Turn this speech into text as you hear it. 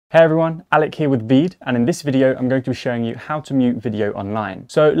Hey everyone, Alec here with Veed, and in this video I'm going to be showing you how to mute video online.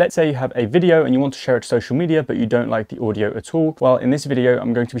 So let's say you have a video and you want to share it to social media but you don't like the audio at all. Well, in this video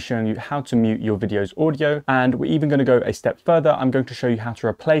I'm going to be showing you how to mute your video's audio, and we're even going to go a step further. I'm going to show you how to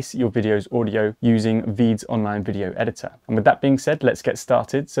replace your video's audio using Veed's online video editor. And with that being said, let's get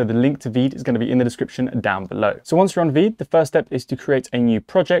started. So the link to Veed is going to be in the description down below. So once you're on Veed, the first step is to create a new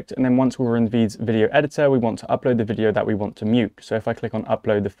project, and then once we're in Veed's video editor, we want to upload the video that we want to mute. So if I click on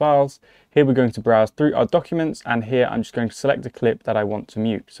upload the files, here we're going to browse through our documents, and here I'm just going to select the clip that I want to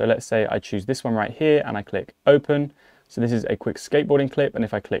mute. So let's say I choose this one right here and I click open. So this is a quick skateboarding clip, and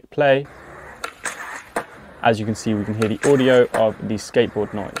if I click play, as you can see, we can hear the audio of the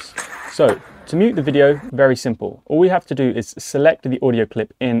skateboard noise. So to mute the video, very simple. All we have to do is select the audio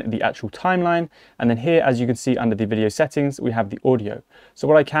clip in the actual timeline, and then here, as you can see under the video settings, we have the audio. So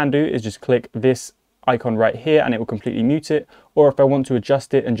what I can do is just click this icon right here and it will completely mute it, or if I want to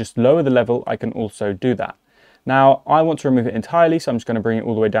adjust it and just lower the level, I can also do that. Now I want to remove it entirely, so I'm just going to bring it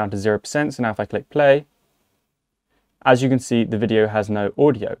all the way down to 0%. So now if I click play, as you can see, the video has no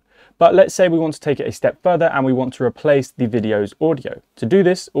audio. But let's say we want to take it a step further and we want to replace the video's audio. To do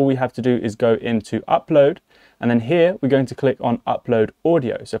this, all we have to do is go into upload, and then here we're going to click on upload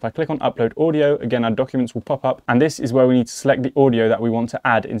audio. So if I click on upload audio, again, our documents will pop up, and this is where we need to select the audio that we want to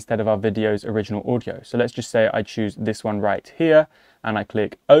add instead of our video's original audio. So let's just say I choose this one right here and I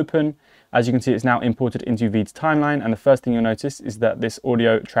click open. As you can see, it's now imported into Veed's timeline, and the first thing you'll notice is that this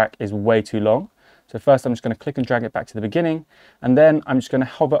audio track is way too long. So first I'm just going to click and drag it back to the beginning, and then I'm just going to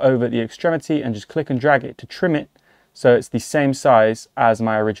hover over the extremity and just click and drag it to trim it so it's the same size as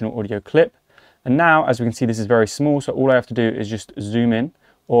my original audio clip. And now, as we can see, this is very small, so all I have to do is just zoom in,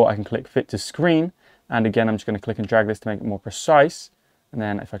 or I can click fit to screen, and again I'm just going to click and drag this to make it more precise. And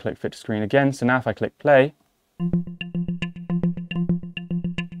then if I click fit to screen again, so now if I click play,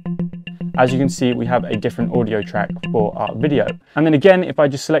 as you can see, we have a different audio track for our video. And then again, if I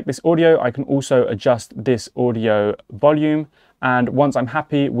just select this audio, I can also adjust this audio volume. And once I'm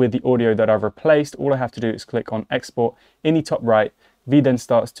happy with the audio that I've replaced, all I have to do is click on export in the top right. Veed then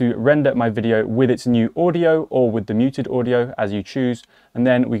starts to render my video with its new audio or with the muted audio, as you choose. And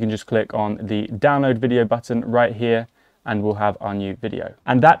then we can just click on the download video button right here, and we'll have our new video.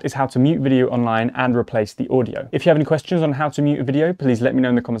 And that is how to mute video online and replace the audio. If you have any questions on how to mute a video, please let me know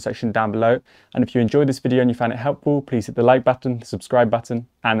in the comment section down below. And if you enjoyed this video and you found it helpful, please hit the like button, the subscribe button,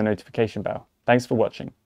 and the notification bell. Thanks for watching.